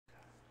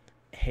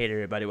Hey there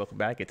everybody, welcome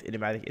back. It's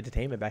Enigmatic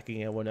Entertainment back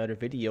again with another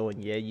video,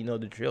 and yeah, you know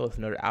the drill. It's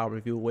another album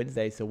review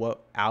Wednesday. So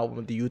what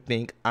album do you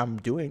think I'm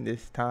doing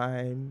this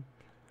time?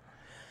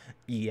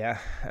 Yeah,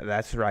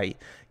 that's right.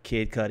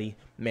 Kid Cudi,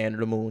 Man of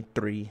the Moon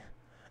 3.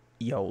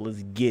 Yo,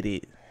 let's get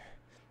it.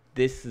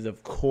 This is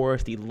of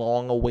course the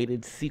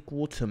long-awaited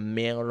sequel to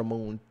Man of the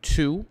Moon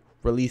 2,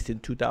 released in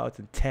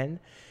 2010,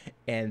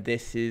 and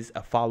this is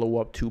a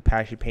follow-up to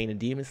Passion, Pain, and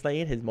Demon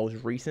Slaying, his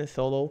most recent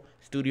solo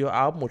studio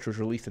album, which was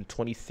released in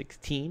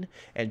 2016.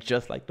 And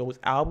just like those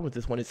albums,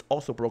 this one is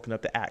also broken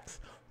up to acts,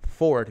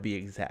 4 to be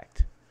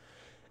exact.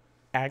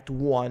 Act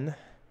 1,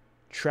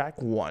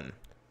 Track 1,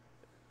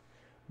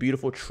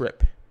 Beautiful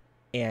Trip,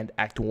 and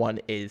Act 1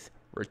 is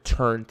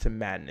Return to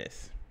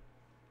Madness.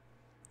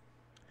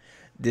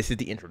 This is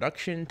the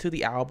introduction to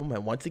the album,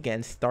 and once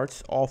again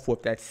starts off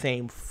with that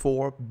same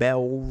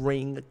 4-bell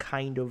ring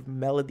kind of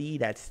melody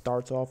that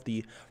starts off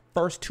the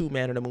first 2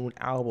 Man of the Moon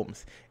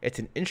albums. It's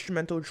an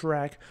instrumental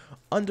track,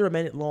 under a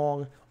minute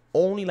long,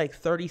 only like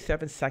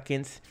 37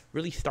 seconds,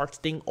 really starts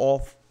things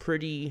off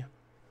pretty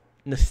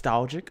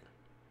nostalgic,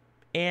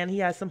 and he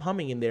has some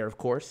humming in there, of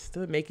course,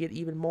 to make it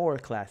even more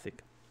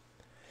classic.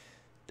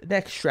 The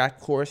next track,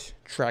 of course,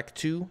 track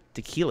 2,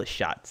 Tequila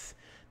Shots.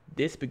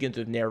 This begins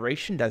with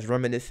narration that's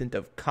reminiscent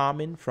of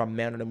Common from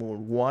Man of the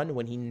Moon 1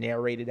 when he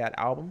narrated that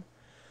album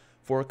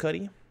for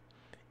Cudi.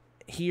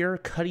 Here,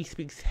 Cudi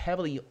speaks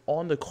heavily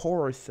on the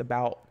chorus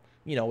about,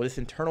 this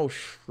internal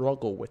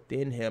struggle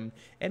within him,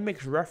 and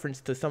makes reference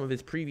to some of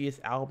his previous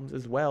albums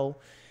as well,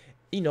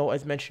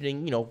 as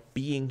mentioning,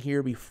 being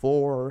here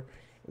before,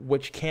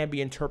 which can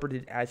be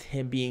interpreted as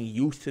him being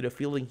used to the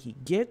feeling he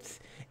gets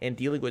and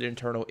dealing with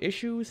internal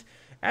issues,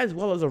 as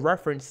well as a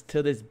reference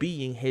to this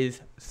being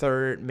his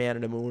 3rd Man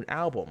of the Moon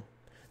album.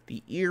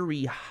 The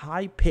eerie,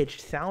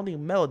 high-pitched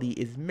sounding melody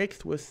is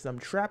mixed with some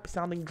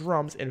trap-sounding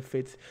drums and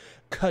fits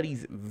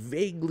Cudi's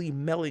vaguely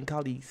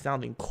melancholy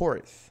sounding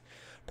chorus.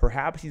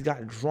 Perhaps he's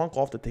gotten drunk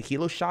off the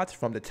tequila shots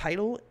from the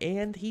title,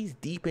 and he's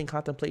deep in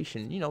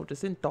contemplation,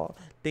 just in thought,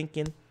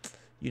 thinking,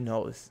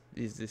 is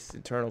this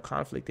internal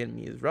conflict in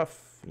me is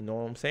rough, you know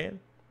what I'm saying?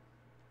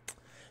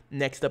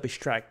 Next up is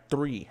track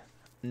 3,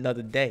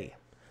 Another Day.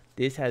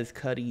 This has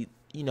Cudi,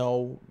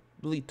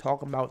 really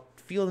talking about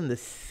feeling the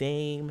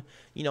same,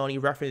 and he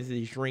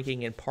references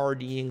drinking and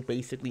partying,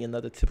 basically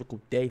another typical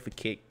day for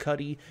Kid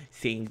Cudi.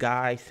 Same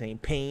guy, same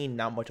pain,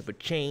 not much of a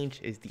change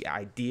is the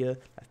idea,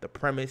 that's the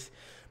premise.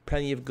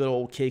 Plenty of good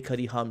old Kid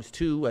Cudi hums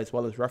too, as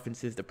well as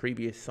references to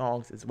previous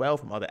songs as well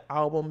from other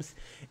albums.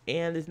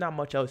 And there's not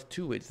much else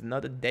to it. It's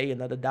another day,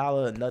 another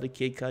dollar, another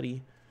Kid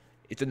Cudi.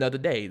 It's another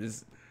day.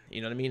 This,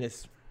 you know what I mean?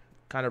 It's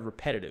kind of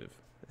repetitive,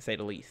 to say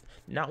the least.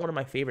 Not one of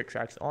my favorite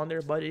tracks on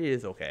there, but it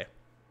is okay.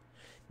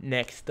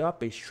 Next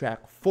up is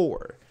track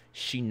 4,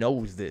 She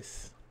Knows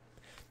This.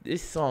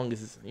 This song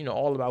is,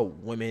 all about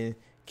women,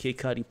 Kid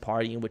Cudi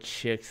partying with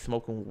chicks,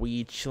 smoking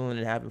weed, chilling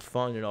and having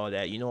fun and all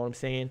that. You know what I'm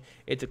saying?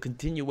 It's a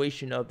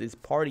continuation of this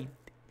party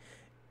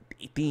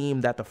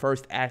theme that the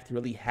first act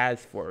really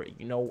has for it.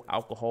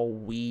 Alcohol,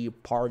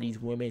 weed, parties,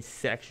 women,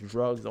 sex,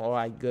 drugs, all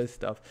that good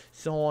stuff,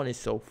 so on and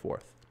so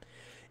forth.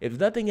 If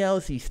nothing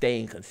else, he's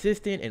staying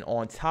consistent and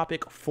on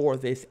topic for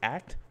this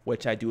act,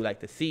 which I do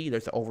like to see.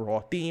 There's an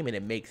overall theme, and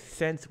it makes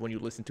sense when you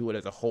listen to it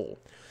as a whole.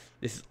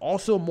 This is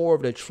also more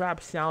of the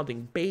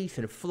trap-sounding bass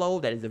and flow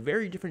that is a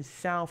very different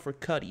sound for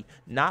Cudi.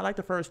 Not like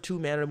the first 2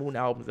 Man of the Moon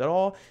albums at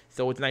all,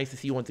 so it's nice to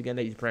see once again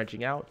that he's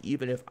branching out,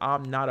 even if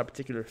I'm not a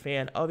particular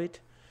fan of it.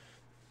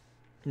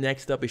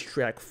 Next up is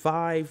track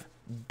 5,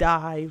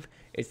 Dive.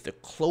 It's the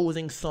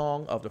closing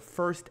song of the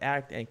first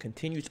act and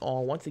continues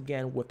on once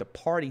again with the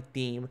party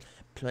theme.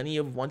 Plenty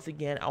of, once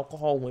again,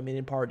 alcohol, women,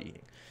 and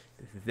partying.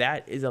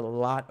 That is a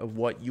lot of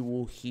what you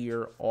will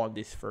hear on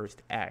this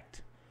first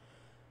act.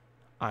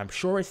 I'm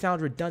sure it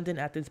sounds redundant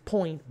at this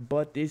point,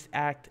 but this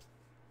act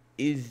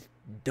is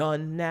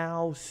done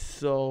now,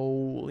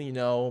 so,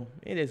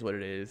 it is what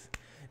it is.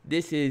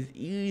 This is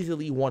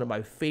easily one of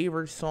my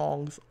favorite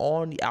songs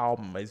on the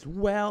album as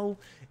well.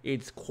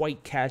 It's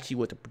quite catchy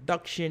with the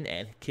production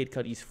and Kid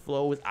Cudi's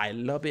flows. I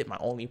love it. My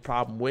only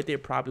problem with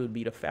it probably would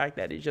be the fact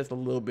that it's just a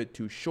little bit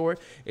too short.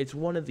 It's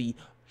one of the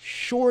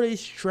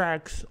shortest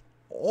tracks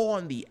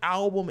on the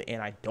album,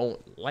 and I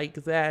don't like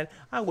that.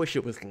 I wish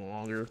it was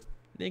longer.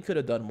 They could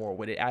have done more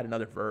with it, add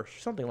another verse,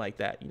 something like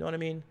that, you know what I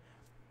mean?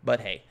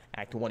 But hey,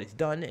 Act 1 is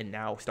done, and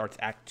now starts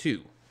Act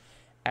 2.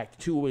 Act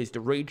 2 is The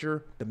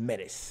Rager, The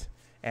Menace,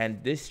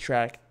 and this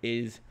track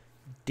is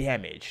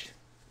Damaged.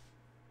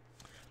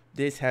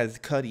 This has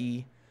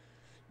Cudi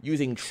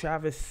using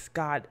Travis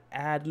Scott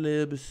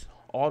ad-libs,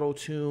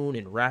 auto-tune,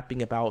 and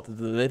rapping about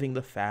living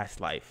the fast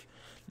life.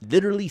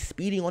 Literally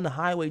speeding on the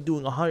highway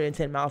doing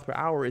 110 miles per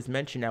hour is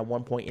mentioned at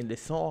one point in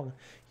this song.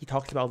 He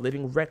talks about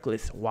living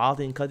reckless,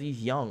 wilding because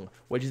he's young,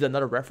 which is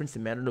another reference to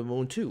Man of the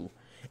Moon 2.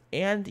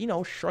 And,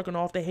 shrugging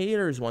off the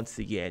haters once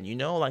again,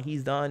 like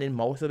he's done in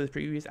most of his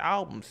previous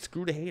albums.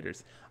 Screw the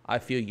haters. I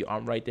feel you.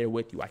 I'm right there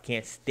with you. I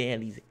can't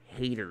stand these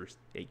haters.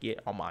 They get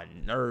on my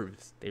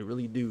nerves. They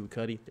really do,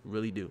 Cudi. They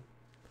really do.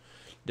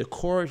 The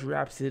chorus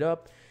wraps it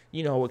up,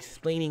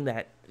 explaining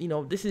that,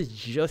 this is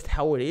just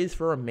how it is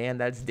for a man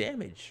that's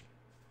damaged.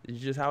 It's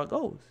just how it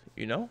goes,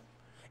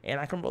 And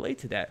I can relate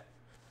to that.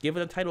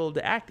 Given the title of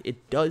the act,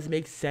 it does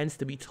make sense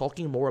to be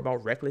talking more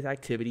about reckless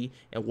activity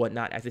and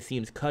whatnot, as it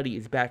seems Cudi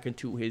is back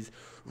into his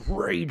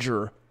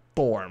rager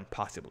form,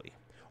 possibly.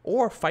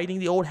 Or fighting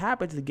the old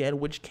habits again,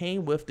 which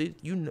came with the,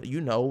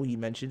 he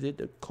mentions it,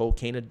 the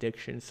cocaine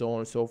addiction, so on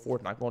and so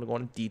forth. Not going to go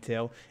into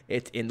detail.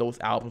 It's in those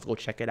albums. Go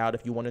check it out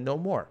if you want to know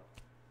more.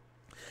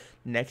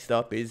 Next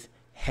up is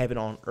Heaven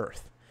on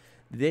Earth.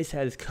 This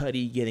has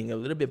Cudi getting a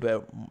little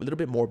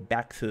bit more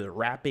back to the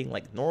rapping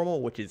like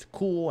normal, which is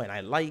cool and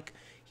I like.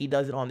 He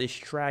does it on this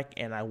track,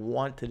 and I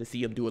wanted to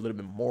see him do a little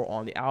bit more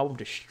on the album,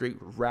 just straight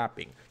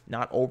rapping,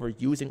 not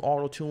overusing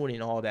auto-tune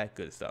and all that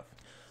good stuff.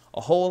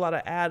 A whole lot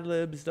of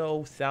ad-libs,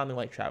 though, sounding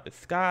like Travis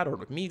Scott or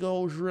the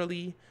Migos,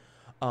 really.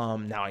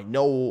 Now,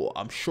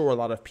 I'm sure a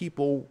lot of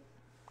people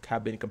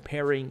have been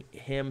comparing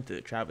him to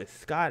Travis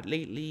Scott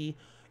lately,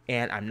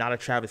 and I'm not a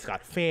Travis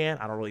Scott fan.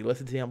 I don't really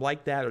listen to him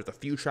like that. There's a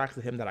few tracks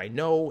of him that I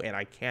know and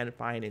I can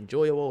find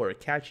enjoyable or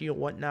catchy and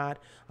whatnot.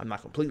 I'm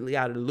not completely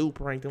out of the loop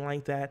or anything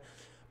like that.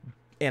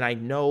 And I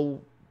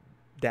know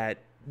that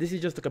this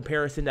is just a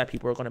comparison that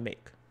people are going to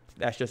make.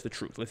 That's just the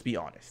truth. Let's be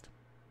honest.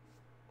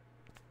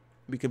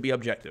 We can be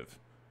objective.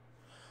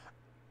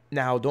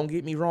 Now, don't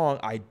get me wrong.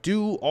 I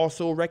do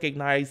also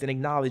recognize and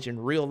acknowledge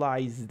and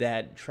realize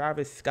that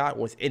Travis Scott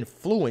was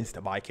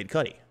influenced by Kid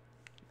Cudi.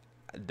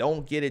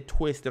 Don't get it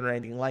twisted or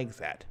anything like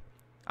that.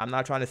 I'm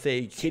not trying to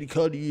say Kid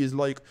Cudi is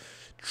like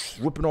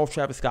ripping off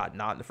Travis Scott.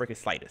 Not in the freaking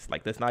slightest.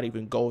 Like, let's not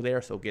even go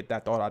there. So get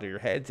that thought out of your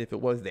heads if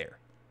it was there.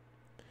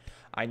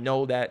 I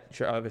know that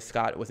Travis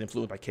Scott was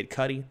influenced by Kid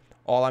Cudi.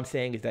 All I'm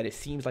saying is that it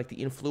seems like the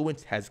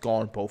influence has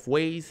gone both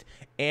ways.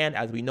 And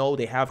as we know,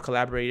 they have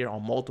collaborated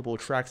on multiple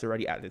tracks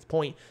already at this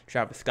point.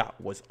 Travis Scott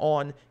was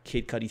on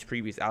Kid Cudi's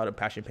previous album,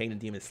 Passion, Pain, and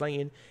Demon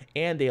Slaying.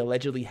 And they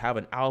allegedly have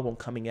an album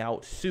coming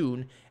out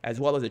soon, as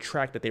well as a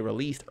track that they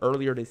released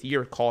earlier this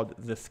year called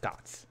The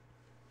Scotts.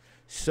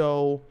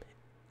 So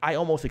I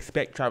almost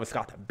expect Travis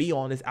Scott to be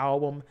on this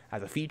album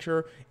as a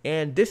feature,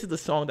 and this is the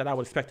song that I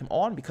would expect him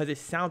on because it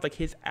sounds like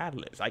his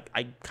ad-libs.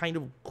 I kind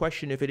of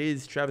question if it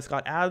is Travis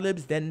Scott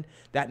ad-libs, then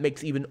that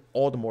makes even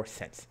all the more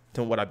sense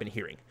to what I've been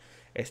hearing.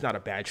 It's not a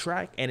bad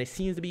track, and it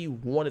seems to be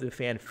one of the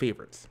fan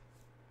favorites.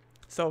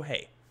 So,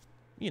 hey,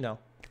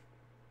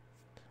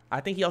 I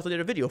think he also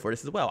did a video for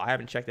this as well. I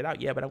haven't checked it out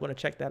yet, but I'm going to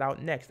check that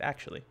out next,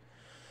 actually.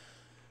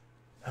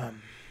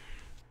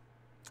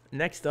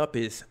 Next up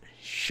is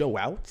Show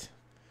Out,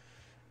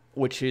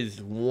 which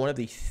is one of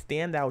the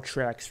standout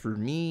tracks for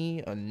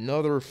me,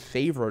 another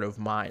favorite of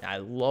mine. I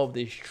love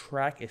this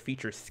track. It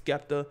features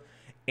Skepta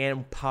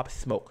and Pop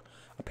Smoke.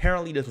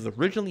 Apparently, this was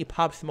originally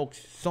Pop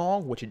Smoke's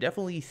song, which it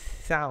definitely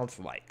sounds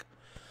like.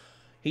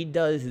 He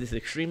does this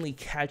extremely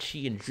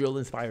catchy and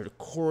drill-inspired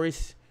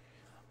chorus,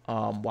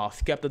 while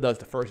Skepta does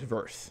the first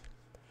verse.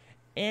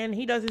 And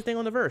he does his thing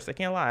on the verse. I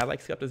can't lie. I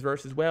like Skepta's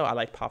verse as well. I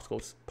like Pop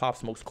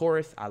Smoke's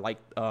chorus. I like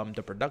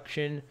the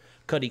production.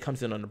 Cudi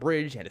comes in on the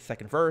bridge and the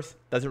second verse.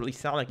 Doesn't really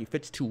sound like he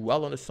fits too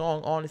well on the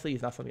song, honestly.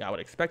 It's not something I would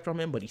expect from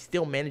him, but he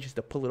still manages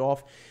to pull it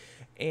off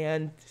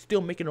and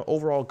still making an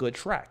overall good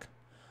track.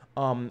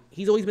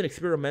 He's always been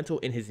experimental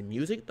in his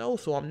music, though,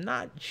 so I'm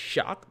not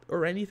shocked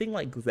or anything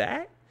like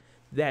that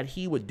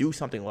he would do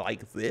something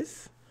like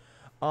this.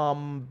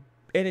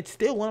 And it's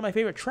still one of my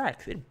favorite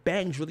tracks. It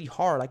bangs really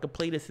hard. I could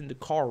play this in the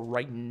car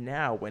right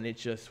now, and it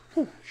just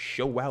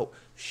show out.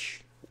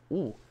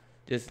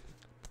 Just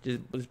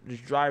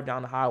drive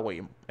down the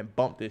highway and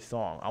bump this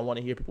song. I want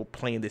to hear people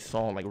playing this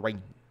song like right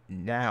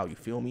now. You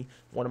feel me?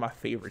 One of my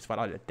favorites,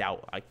 without a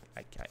doubt. I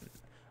can't.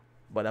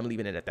 But I'm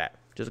leaving it at that.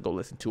 Just go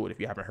listen to it if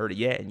you haven't heard it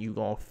yet, and you're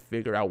going to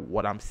figure out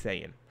what I'm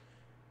saying.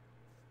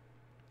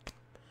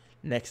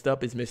 Next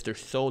up is Mr.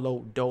 Solo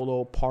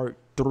Dolo Part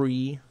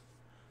 3.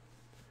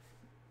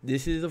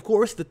 This is, of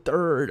course, the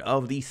third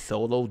of the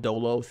Solo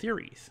Dolo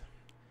series.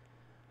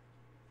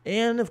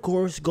 And, of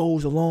course,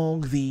 goes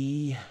along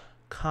the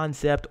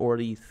concept, or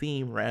the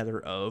theme, rather,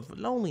 of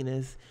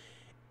loneliness.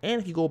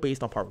 And if you go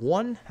based on Part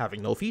 1,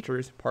 having no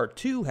features, Part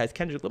 2 has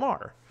Kendrick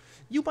Lamar.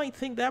 You might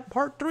think that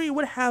Part 3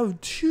 would have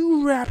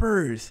 2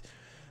 rappers.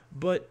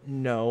 But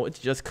no, it's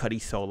just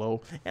Cudi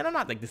solo. And I'm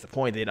not,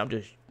 disappointed. I'm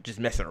just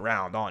messing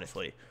around,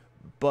 honestly.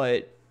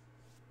 But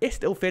it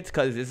still fits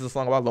because this is a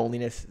song about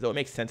loneliness. So it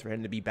makes sense for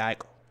him to be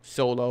back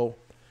solo.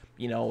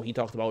 He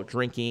talks about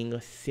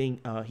drinking,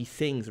 he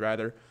sings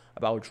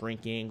about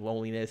drinking,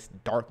 loneliness,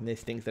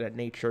 darkness, things of that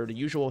nature, the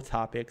usual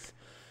topics.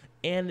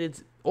 And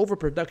it's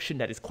overproduction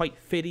that is quite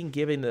fitting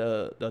given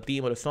the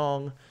theme of the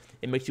song.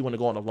 It makes you want to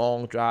go on a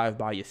long drive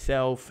by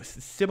yourself,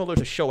 similar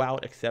to Show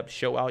Out, except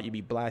Show Out, you'd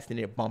be blasting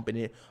it, bumping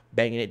it,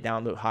 banging it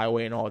down the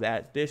highway and all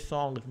that. This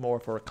song is more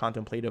for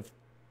contemplative,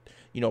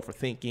 for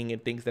thinking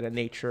and things of that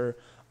nature.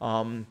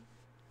 And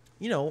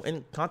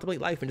contemplate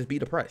life and just be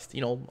depressed,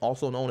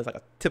 also known as like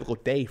a typical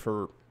day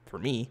for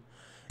me.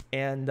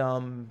 And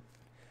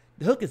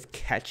the hook is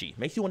catchy,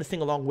 makes you want to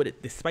sing along with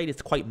it despite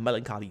its quite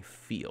melancholy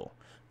feel.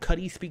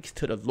 Cudi speaks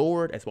to the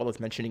Lord as well as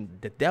mentioning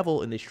the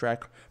devil in this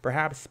track,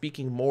 perhaps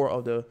speaking more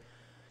to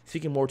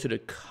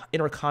the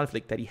inner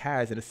conflict that he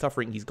has and the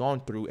suffering he's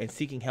gone through and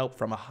seeking help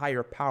from a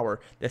higher power,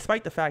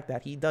 despite the fact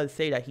that he does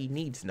say that he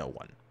needs no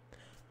one.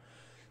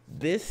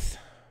 This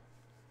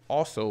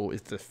also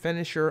is the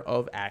finisher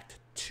of Act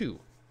 2.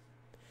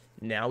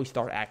 Now we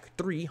start Act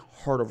 3,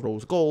 Heart of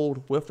Rose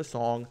Gold, with the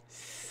song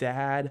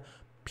Sad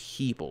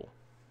People.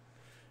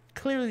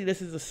 Clearly,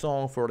 this is a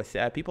song for the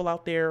sad people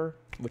out there,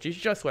 which is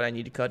just what I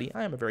need to Cudi.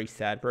 I am a very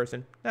sad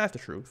person. That's the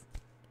truth.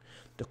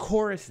 The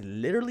chorus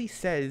literally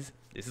says,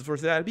 this is for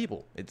sad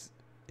people. It's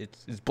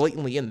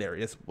blatantly in there.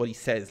 It's what he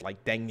says,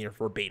 like dang near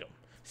verbatim.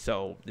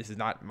 So this is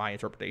not my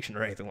interpretation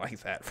or anything like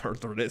that for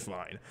this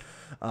line.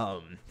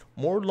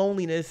 More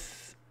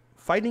loneliness,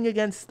 fighting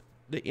against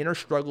the inner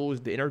struggles,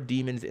 the inner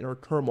demons, the inner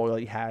turmoil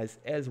he has,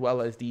 as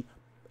well as the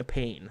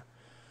pain.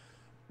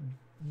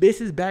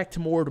 This is back to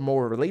the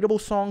more relatable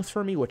songs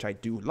for me, which I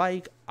do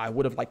like. I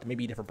would have liked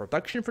maybe different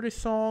production for this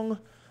song.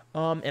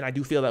 And I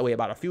do feel that way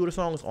about a few of the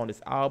songs on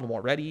this album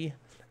already.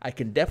 I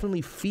can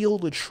definitely feel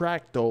the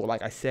track, though,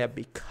 like I said,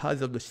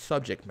 because of the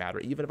subject matter.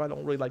 Even if I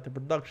don't really like the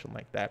production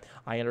like that,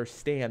 I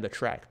understand the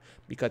track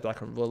because I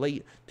can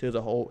relate to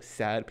the whole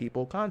sad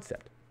people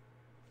concept.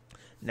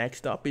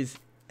 Next up is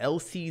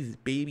Elsie's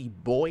Baby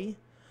Boy,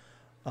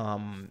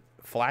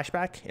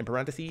 flashback in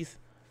parentheses.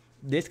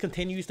 This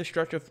continues the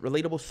stretch of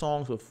relatable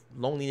songs with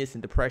loneliness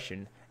and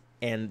depression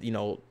and, you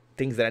know,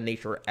 things of that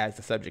nature as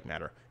the subject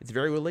matter. It's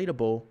very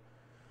relatable,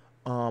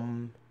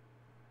 and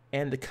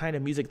the kind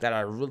of music that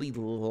I really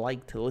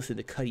like to listen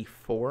to Cudi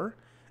for.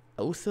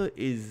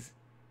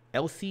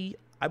 Elsie,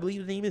 I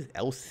believe the name is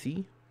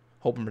Elsie,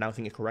 hope I'm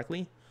pronouncing it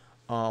correctly,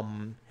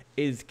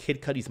 is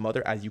Kid Cudi's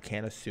mother, as you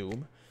can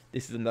assume.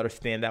 This is another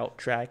standout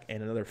track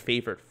and another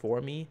favorite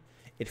for me.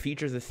 It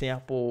features a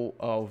sample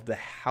of The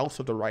House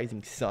of the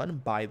Rising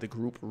Sun by the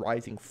group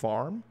Rising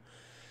Farm.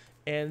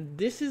 And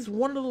this is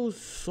one of those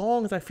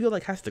songs I feel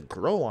like has to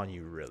grow on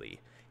you, really.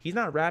 He's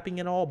not rapping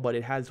at all, but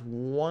it has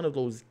one of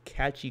those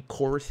catchy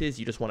choruses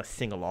you just want to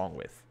sing along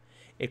with.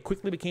 It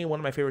quickly became one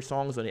of my favorite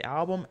songs on the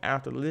album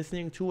after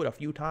listening to it a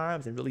few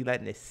times and really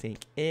letting it sink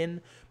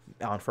in.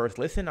 On first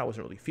listen, I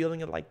wasn't really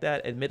feeling it like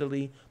that,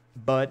 admittedly,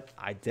 but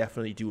I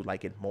definitely do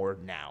like it more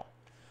now.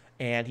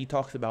 And he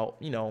talks about,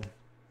 you know,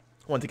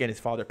 once again, his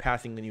father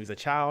passing when he was a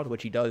child,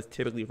 which he does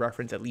typically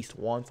reference at least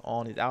once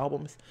on his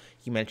albums.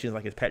 He mentions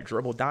like his pet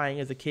gerbil dying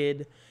as a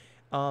kid,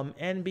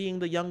 and being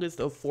the youngest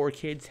of 4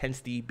 kids, hence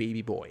the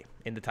baby boy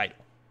in the title.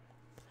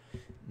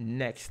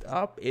 Next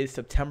up is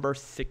September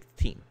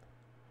 16th.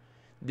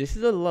 This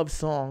is a love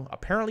song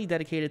apparently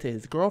dedicated to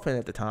his girlfriend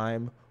at the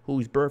time,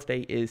 whose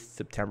birthday is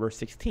September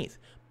 16th.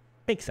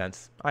 Makes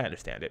sense. I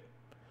understand it.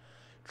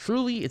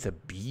 Truly, it's a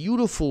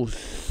beautiful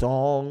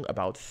song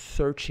about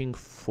searching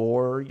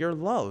for your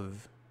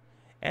love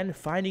and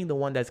finding the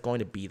one that's going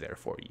to be there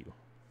for you.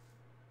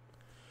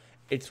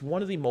 It's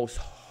one of the most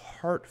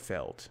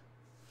heartfelt,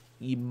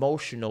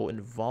 emotional, and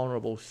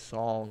vulnerable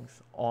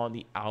songs on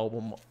the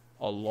album,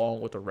 along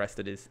with the rest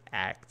of this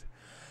act.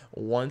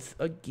 Once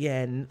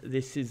again,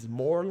 this is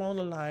more along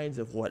the lines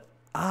of what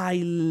I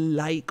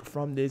like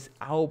from this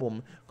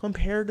album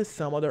compared to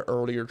some of the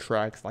earlier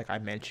tracks, like I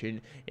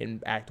mentioned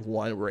in Act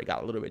 1, where it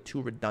got a little bit too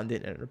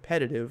redundant and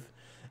repetitive,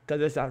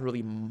 because that's not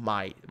really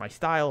my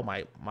style,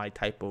 my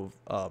type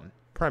of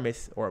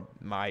premise, or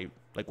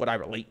what I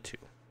relate to.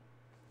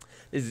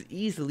 This is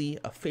easily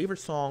a favorite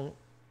song,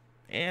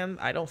 and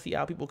I don't see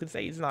how people can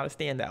say it's not a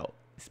standout,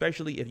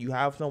 especially if you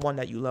have someone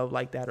that you love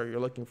like that, or you're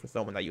looking for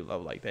someone that you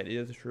love like that. It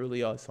is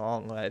truly a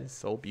song that is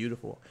so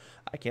beautiful.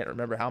 I can't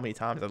remember how many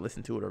times I've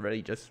listened to it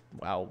already just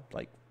while,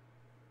 like,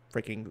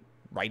 freaking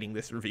writing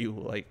this review.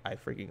 Like, I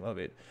freaking love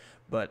it.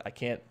 But I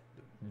can't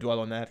dwell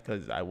on that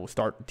because I will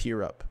start to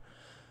tear up.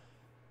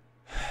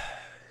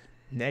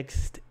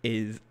 Next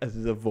is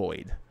The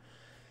Void.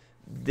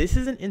 This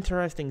is an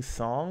interesting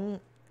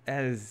song,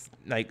 as,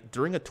 like,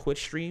 during a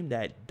Twitch stream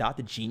that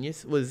Dr.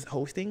 Genius was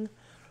hosting,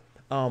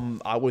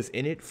 I was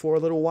in it for a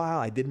little while.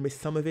 I did miss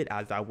some of it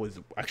as I was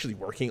actually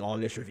working on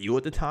this review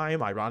at the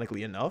time,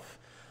 ironically enough.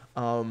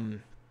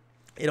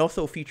 It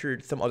also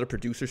featured some other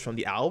producers from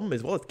the album,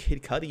 as well as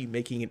Kid Cudi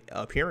making an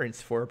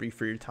appearance for a brief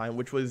period of time,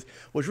 which was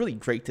really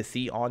great to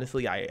see.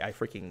 Honestly, I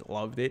freaking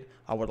loved it.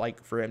 I would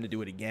like for him to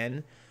do it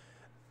again.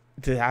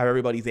 To have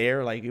everybody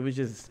there, like,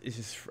 it's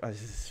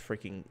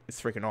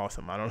freaking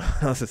awesome. I don't know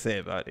what else to say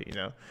about it, you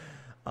know.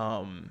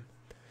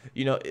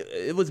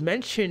 It was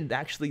mentioned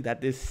actually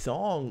that this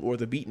song, or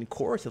the beat and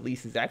chorus at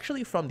least, is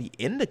actually from the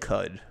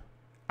Enigmatic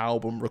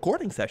album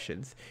recording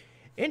sessions.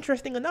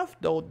 Interesting enough,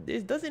 though,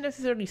 this doesn't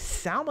necessarily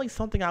sound like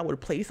something I would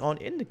place on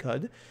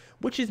Enigmatic,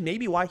 which is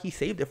maybe why he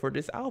saved it for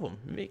this album.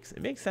 It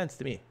makes sense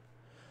to me.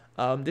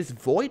 This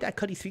void that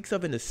Cudi speaks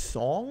of in the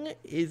song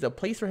is a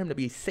place for him to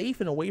be safe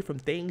and away from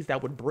things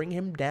that would bring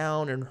him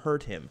down and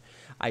hurt him.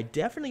 I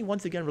definitely,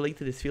 once again, relate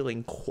to this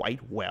feeling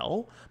quite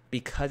well,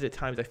 because at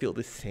times I feel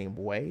the same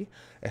way,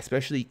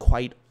 especially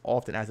quite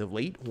often as of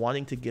late,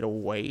 wanting to get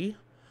away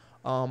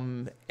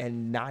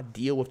and not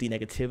deal with the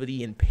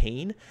negativity and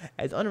pain,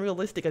 as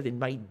unrealistic as it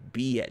might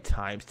be at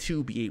times,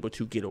 to be able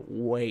to get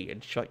away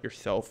and shut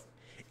yourself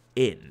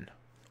in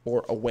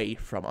or away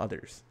from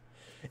others.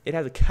 It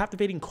has a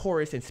captivating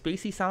chorus and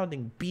spacey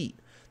sounding beat.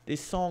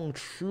 This song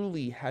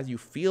truly has you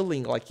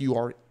feeling like you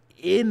are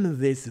in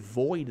this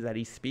void that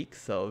he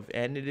speaks of,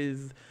 and it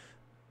is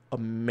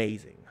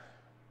amazing.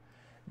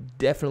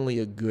 Definitely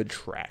a good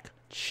track.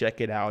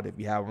 Check it out if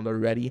you haven't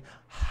already.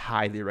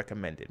 Highly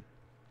recommended.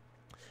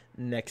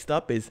 Next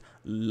up is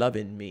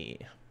Lovin Me.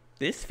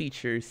 This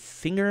features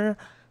singer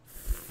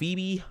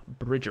Phoebe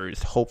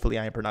Bridgers. Hopefully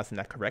I am pronouncing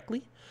that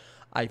correctly.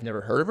 I've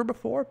never heard of her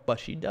before, but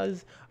she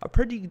does a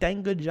pretty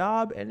dang good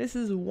job, and this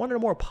is one of the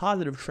more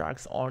positive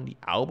tracks on the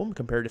album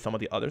compared to some of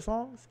the other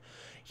songs.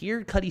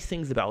 Here, Cudi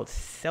sings about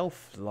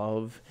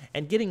self-love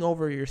and getting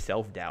over your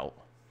self-doubt.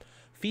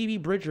 Phoebe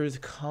Bridgers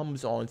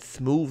comes on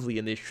smoothly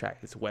in this track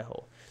as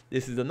well.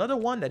 This is another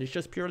one that is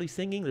just purely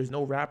singing. There's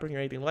no rapping or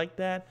anything like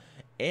that.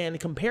 And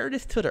compare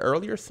this to the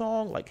earlier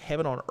song, like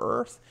Heaven on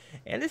Earth,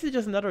 and this is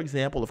just another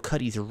example of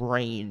Cudi's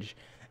range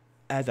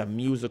as a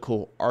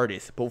musical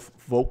artist, both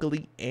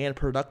vocally and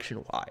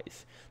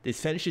production-wise.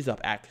 This finishes up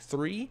Act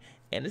 3,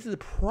 and this is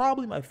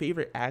probably my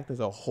favorite act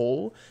as a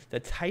whole. The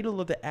title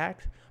of the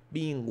act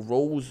being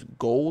Rose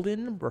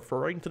Golden,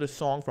 referring to the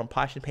song from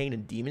Passion, Pain,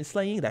 and Demon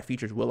Slaying that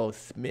features Willow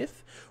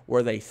Smith,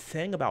 where they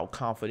sang about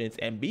confidence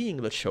and being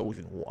the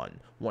chosen one.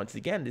 Once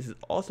again, this is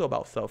also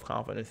about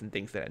self-confidence and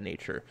things of that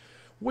nature,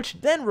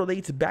 which then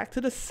relates back to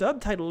the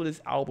subtitle of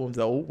this album,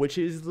 though, which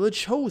is The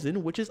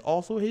Chosen, which is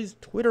also his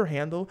Twitter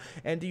handle.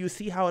 And do you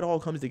see how it all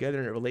comes together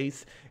and it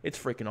relates? It's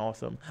freaking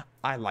awesome.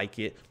 I like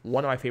it.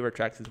 One of my favorite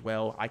tracks as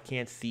well. I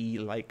can't see,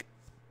 like,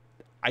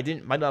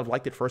 might not have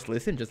liked it first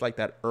listen, just like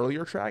that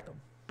earlier track,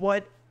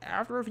 but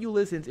after a few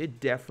listens, it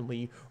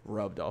definitely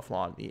rubbed off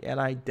on me, and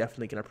I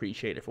definitely can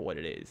appreciate it for what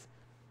it is.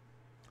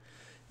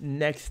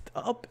 Next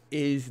up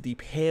is the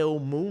Pale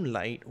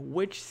Moonlight,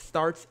 which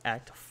starts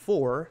Act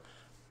 4,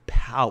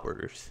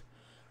 Powers.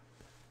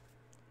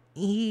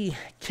 He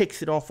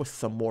kicks it off with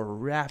some more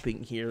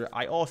rapping here.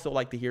 I also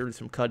like to hear this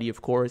from Cudi,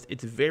 of course.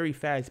 It's very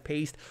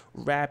fast-paced,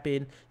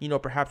 rapping,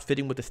 perhaps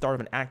fitting with the start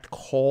of an act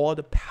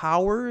called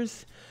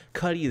Powers.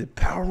 Cudi is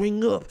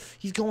powering up.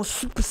 He's going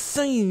Super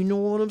Saiyan, you know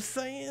what I'm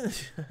saying?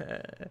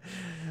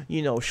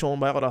 Showing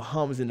by all the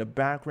hums in the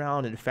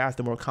background and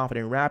faster, more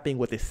confident rapping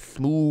with a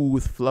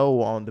smooth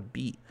flow on the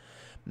beat.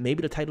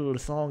 Maybe the title of the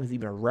song is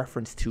even a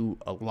reference to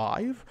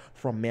Alive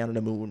from Man on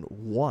the Moon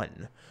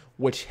 1,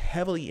 which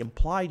heavily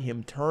implied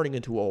him turning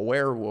into a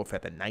werewolf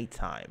at the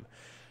nighttime.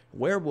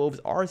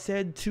 Werewolves are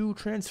said to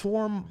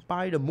transform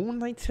by the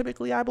moonlight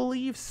typically, I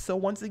believe. So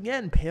once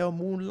again, Pale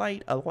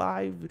Moonlight,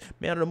 Alive,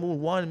 Man on the Moon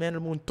 1, Man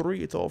on the Moon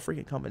 3, it's all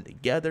freaking coming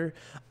together.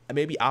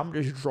 Maybe I'm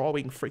just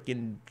drawing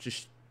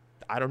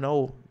I don't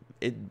know.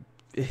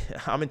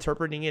 I'm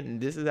interpreting it, and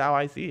this is how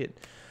I see it.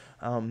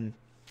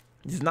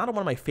 This is not one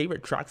of my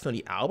favorite tracks on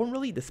the album,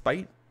 really,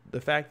 despite the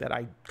fact that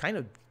I kind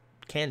of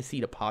can see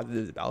the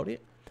positives about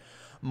it.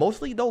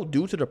 Mostly, though,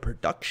 due to the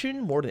production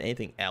more than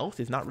anything else.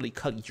 It's not really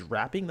Cudi's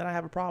rapping that I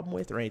have a problem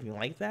with or anything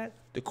like that.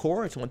 The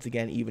chorus, once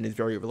again, even is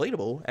very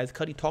relatable, as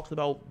Cudi talks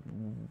about,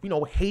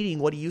 hating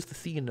what he used to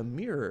see in the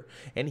mirror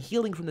and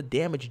healing from the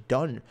damage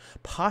done,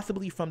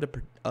 possibly from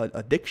the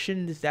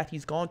addictions that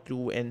he's gone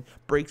through and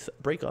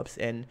breakups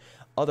and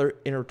other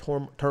inner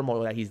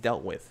turmoil that he's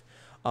dealt with.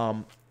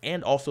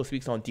 And also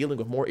speaks on dealing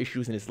with more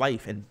issues in his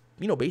life and,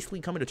 basically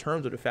coming to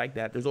terms with the fact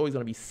that there's always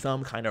going to be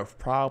some kind of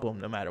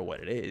problem no matter what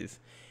it is.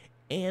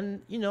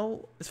 And,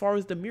 as far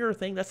as the mirror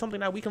thing, that's something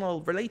that we can all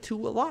relate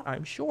to a lot,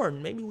 I'm sure.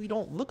 And maybe we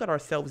don't look at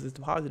ourselves as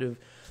positive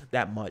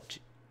that much.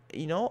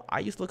 I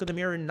used to look at the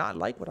mirror and not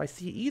like what I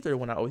see either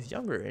when I was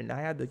younger. And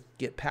I had to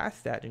get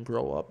past that and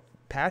grow up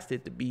past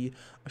it to be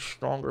a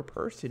stronger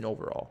person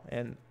overall.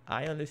 And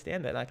I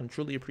understand that. And I can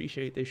truly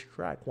appreciate this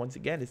track. Once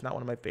again, it's not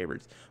one of my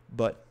favorites,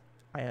 but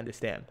I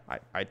understand.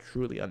 I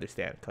truly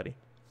understand, Cudi.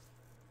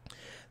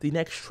 The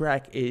next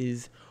track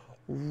is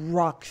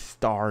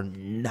Rockstar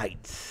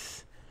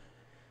Knights.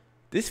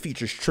 This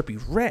features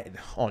Trippie Redd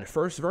on the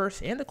first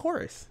verse and the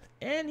chorus,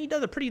 and he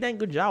does a pretty dang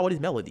good job with his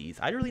melodies.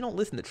 I really don't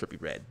listen to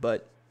Trippie Redd,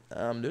 but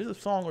there's a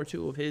song or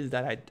two of his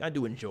that I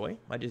do enjoy.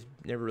 I just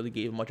never really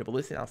gave much of a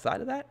listen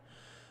outside of that.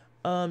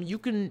 You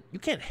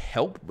can't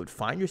help but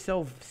find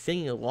yourself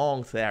singing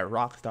along to that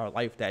rockstar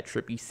life that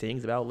Trippie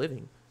sings about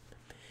living.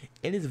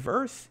 In his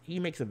verse, he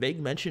makes a vague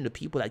mention to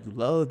people that you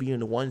love being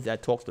the ones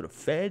that talks to the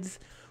feds,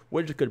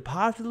 which could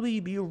possibly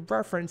be a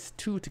reference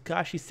to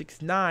Tekashi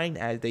 6ix9ine,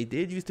 as they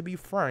did used to be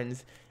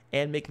friends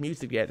and make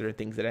music together and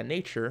things of that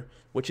nature,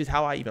 which is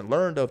how I even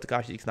learned of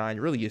Tekashi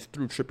 6ix9ine, really is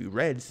through Trippie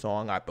Redd's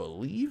song, I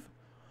believe.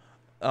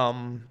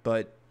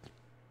 But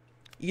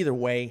either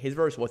way, his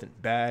verse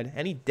wasn't bad,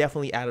 and he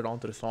definitely added on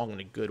to the song in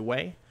a good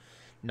way.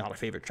 Not a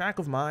favorite track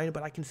of mine,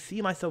 but I can see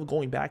myself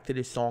going back to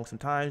this song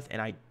sometimes,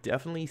 and I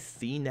definitely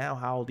see now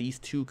how these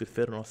two could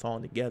fit on a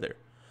song together.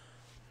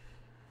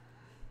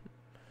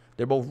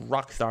 They're both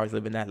rock stars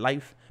living that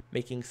life,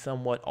 making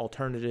somewhat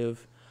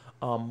alternative,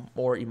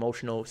 more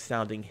emotional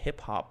sounding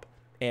hip hop,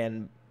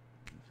 and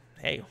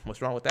hey,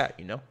 what's wrong with that,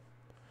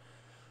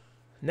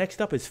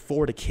 Next up is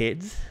For the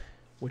Kidz,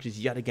 which is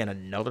yet again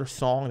another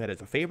song that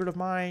is a favorite of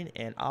mine,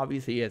 and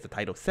obviously, as the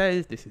title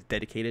says, this is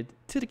dedicated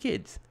to the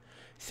kids.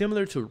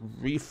 Similar to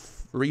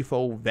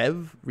Revo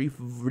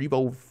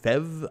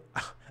Vev,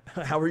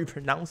 however you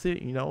pronounce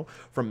it,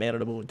 from Man on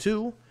the Moon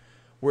 2,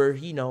 where,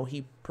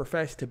 he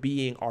professed to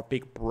being our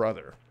big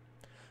brother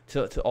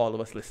to all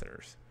of us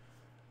listeners.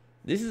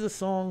 This is a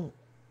song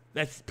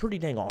that's pretty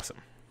dang awesome.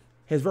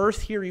 His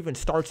verse here even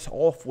starts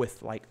off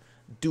with, like,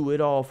 do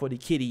it all for the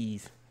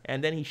kiddies.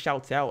 And then he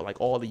shouts out, like,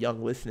 all the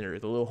young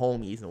listeners, the little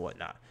homies and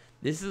whatnot.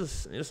 This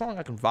is a song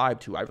I can vibe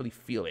to. I really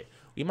feel it.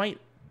 We might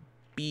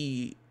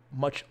be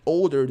much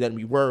older than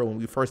we were when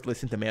we first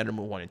listened to Man on the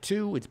Moon 1 and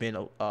 2. It's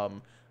been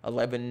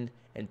 11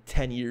 and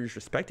 10 years,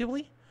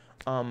 respectively.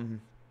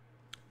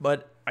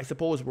 But I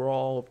suppose we're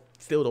all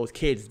still those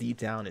kids deep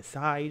down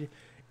inside.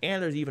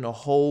 And there's even a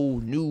whole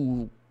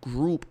new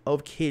group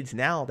of kids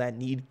now that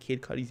need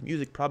Kid Cudi's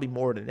music probably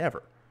more than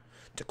ever.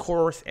 The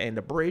chorus and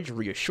the bridge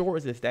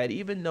reassures us that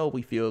even though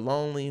we feel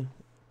lonely,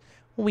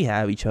 we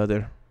have each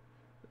other.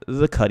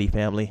 The Cudi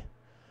family.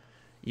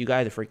 You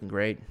guys are freaking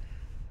great.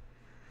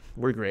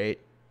 We're great.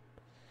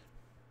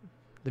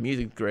 The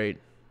music's great.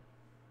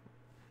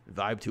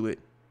 Vibe to it.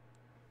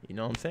 You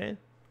know what I'm saying?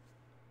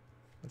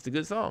 It's a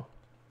good song.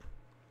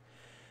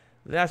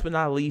 Last but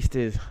not least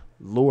is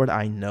Lord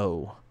I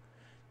Know.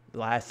 The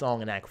last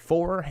song in Act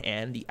 4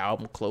 and the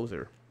album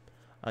closer.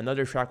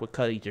 Another track with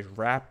Cudi just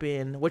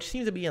rapping, which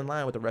seems to be in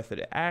line with the rest of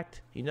the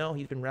act.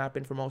 He's been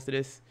rapping for most of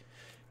this.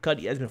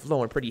 Cudi has been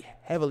flowing pretty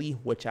heavily,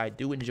 which I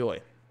do enjoy.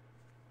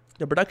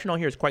 The production on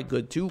here is quite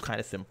good too, kind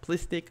of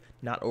simplistic,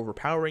 not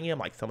overpowering him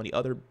like some of the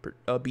other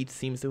beats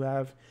seems to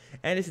have.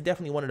 And this is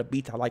definitely one of the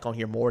beats I like on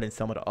here more than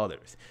some of the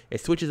others. It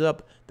switches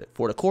up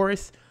for the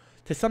chorus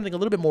to something a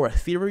little bit more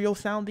ethereal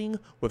sounding,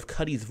 with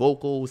Cudi's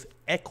vocals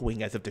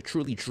echoing as if to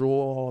truly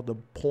draw the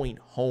point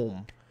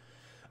home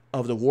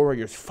of the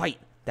warrior's fight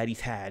that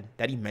he's had,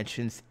 that he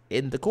mentions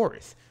in the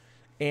chorus.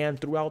 And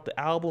throughout the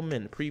album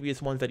and the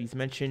previous ones that he's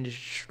mentioned,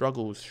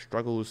 struggles.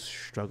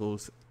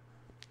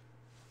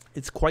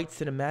 It's quite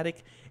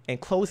cinematic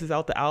and closes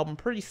out the album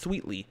pretty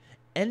sweetly,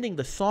 ending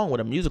the song with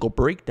a musical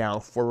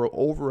breakdown for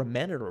over a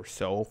minute or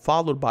so,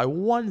 followed by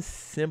one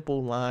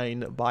simple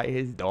line by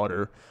his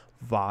daughter,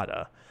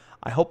 Vada.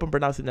 I hope I'm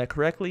pronouncing that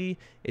correctly.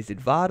 Is it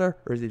Vada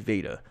or is it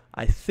Veda?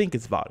 I think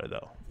it's Vada,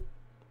 though.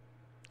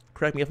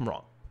 Correct me if I'm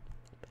wrong.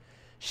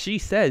 She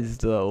says,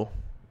 though,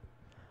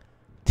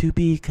 to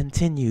be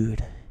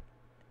continued.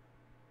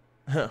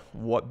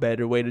 What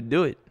better way to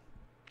do it?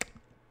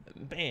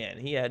 Man,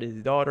 he had his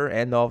daughter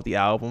end off the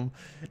album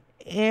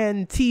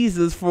and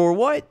teases for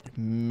what?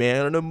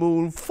 Man on the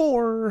Moon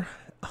 4.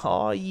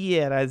 Oh,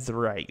 yeah, that's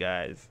right,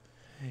 guys.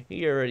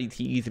 He already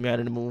teased Man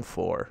on the Moon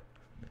 4.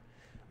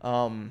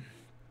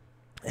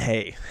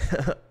 Hey,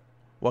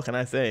 what can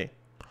I say?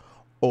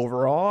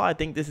 Overall, I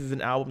think this is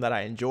an album that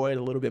I enjoyed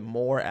a little bit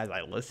more as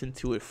I listened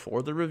to it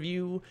for the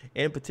review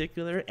in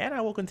particular, and I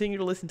will continue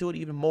to listen to it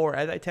even more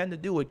as I tend to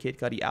do with Kid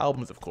Cudi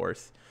albums, of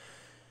course.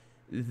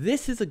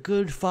 This is a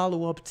good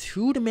follow-up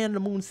to the Man on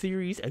the Moon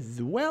series,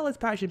 as well as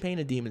Passion, Pain,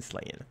 and Demon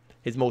Slaying,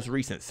 his most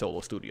recent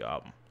solo studio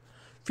album.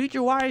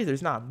 Feature-wise,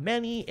 there's not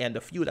many, and the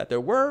few that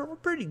there were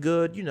pretty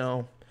good,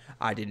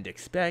 I didn't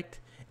expect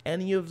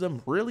any of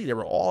them, really. They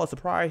were all a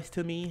surprise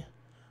to me.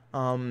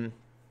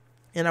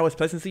 And I was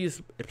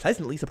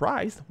pleasantly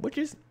surprised, which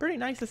is pretty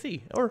nice to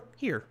see, or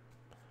hear.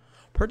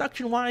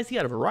 Production-wise, he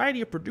had a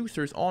variety of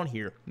producers on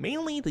here,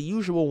 mainly the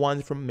usual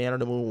ones from Man on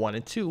the Moon 1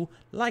 and 2,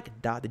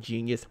 like Dot the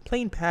Genius,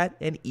 Plain Pat,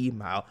 and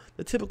E-Mile,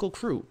 the typical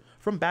crew,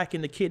 from back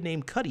in the Kid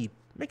Named Cudi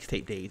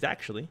mixtape days,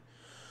 actually.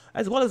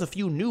 As well as a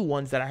few new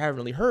ones that I haven't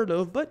really heard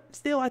of, but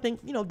still, I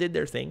think, did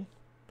their thing.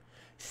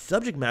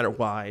 Subject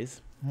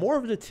matter-wise, more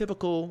of the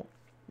typical...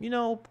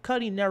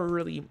 Cudi never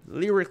really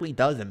lyrically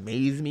does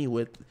amaze me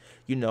with,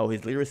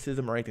 his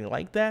lyricism or anything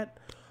like that,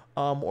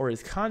 or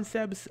his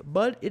concepts,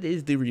 but it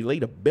is the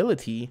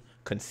relatability,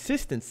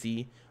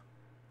 consistency,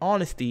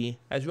 honesty,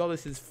 as well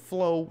as his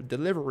flow,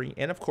 delivery,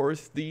 and of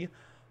course the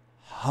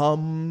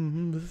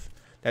hums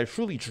that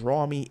truly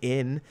draw me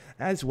in,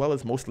 as well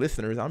as most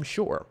listeners, I'm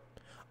sure.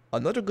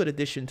 Another good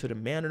addition to the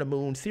Man on the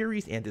Moon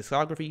series and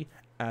discography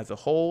as a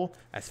whole,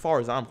 as far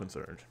as I'm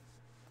concerned.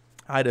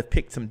 I'd have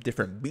picked some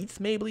different beats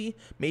maybe,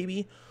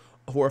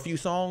 for a few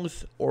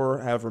songs, or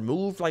have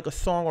removed like a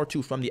song or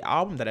two from the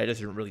album that I just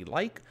didn't really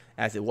like,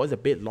 as it was a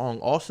bit long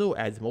also,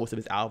 as most of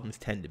his albums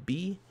tend to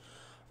be.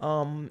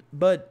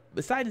 But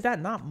besides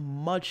that, not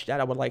much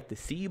that I would like to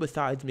see,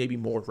 besides maybe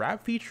more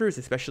rap features,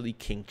 especially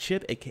King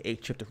Chip, aka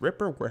Chip the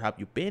Ripper. Where have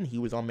you been? He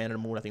was on Man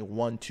on the Moon, I think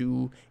 1,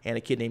 2, and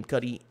A Kid Named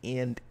Cudi,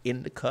 and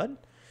In the Cut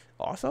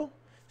also.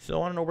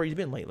 So I don't know where he's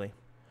been lately.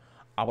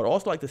 I would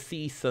also like to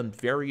see some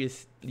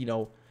various,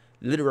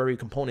 literary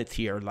components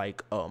here,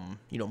 like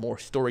more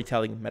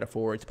storytelling,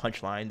 metaphors,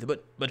 punchlines,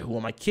 but who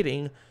am I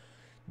kidding?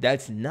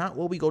 That's not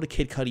what we go to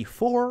Kid Cudi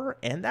for,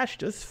 and that's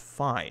just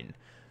fine.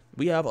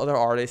 We have other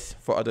artists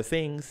for other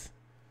things.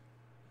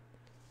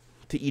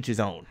 To each his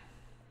own.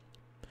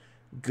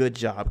 Good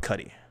job,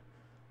 Cudi.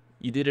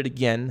 You did it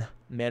again.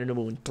 Man in the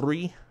Moon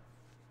 3.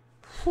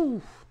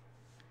 Whew.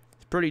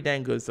 It's pretty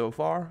dang good so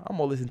far. I'm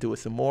going to listen to it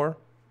some more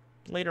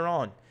later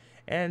on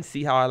and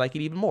see how I like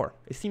it even more.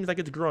 It seems like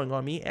it's growing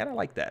on me, and I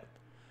like that.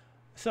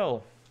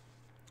 So,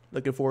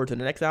 looking forward to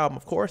the next album,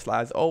 of course,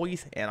 as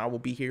always, and I will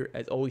be here,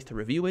 as always, to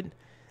review it.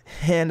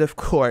 And, of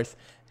course,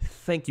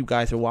 thank you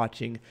guys for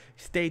watching.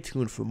 Stay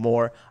tuned for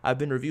more. I've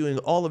been reviewing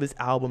all of his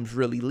albums,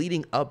 really,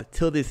 leading up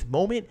till this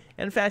moment.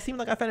 And, in fact, it seems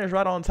like I finished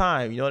right on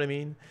time, you know what I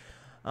mean?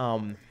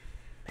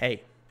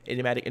 Hey,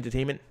 Enigmatic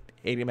Entertainment,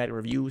 Enigmatic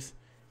Reviews,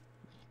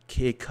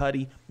 Kid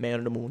Cudi, Man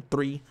on the Moon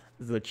 3,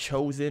 The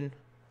Chosen.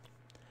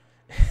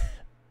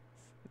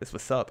 This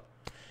what's up.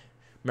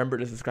 Remember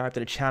to subscribe to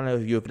the channel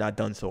if you have not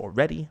done so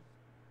already.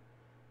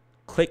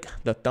 Click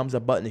the thumbs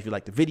up button if you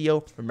like the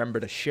video. Remember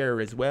to share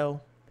as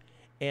well.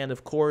 And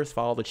of course,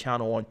 follow the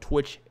channel on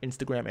Twitch,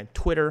 Instagram, and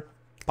Twitter.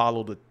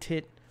 Follow the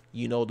tit.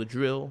 You know the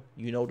drill.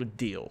 You know the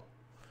deal.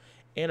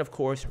 And of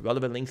course,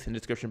 relevant links in the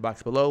description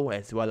box below,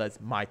 as well as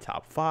my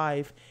top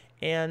 5.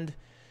 And,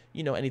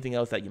 you know, anything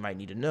else that you might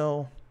need to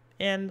know.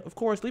 And of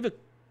course, leave a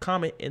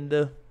comment in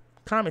the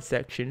comment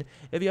section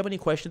if you have any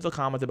questions or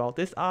comments about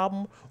this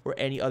album or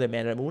any other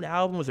Man on the Moon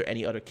albums or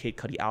any other Kid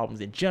Cudi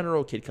albums in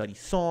general, Kid Cudi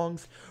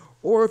songs,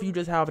 or if you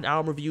just have an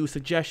album review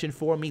suggestion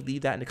for me,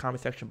 leave that in the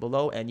comment section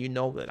below, and you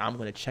know that I'm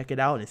going to check it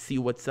out and see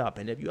what's up.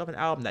 And if you have an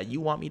album that you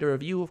want me to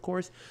review, of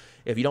course,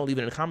 if you don't leave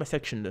it in the comment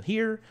section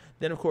here,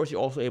 then of course you're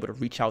also able to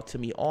reach out to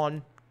me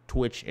on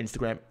Twitch,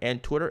 Instagram,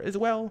 and Twitter as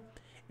well.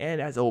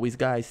 And as always,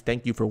 guys,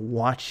 thank you for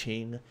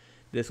watching.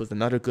 This was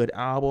another good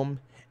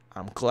album.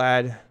 I'm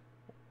glad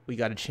we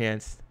got a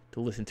chance to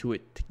listen to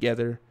it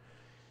together.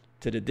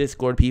 To the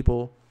Discord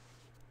people,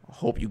 I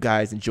hope you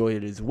guys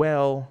enjoyed it as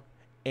well.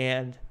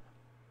 And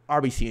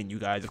I'll be seeing you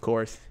guys, of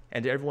course.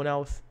 And to everyone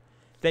else,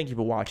 thank you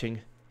for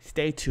watching.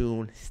 Stay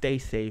tuned. Stay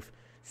safe.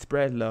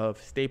 Spread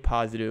love. Stay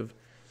positive.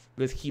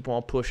 Let's keep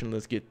on pushing.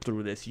 Let's get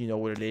through this. You know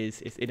what it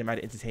is. It's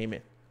Enigmatic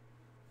Entertainment.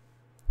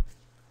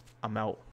 I'm out.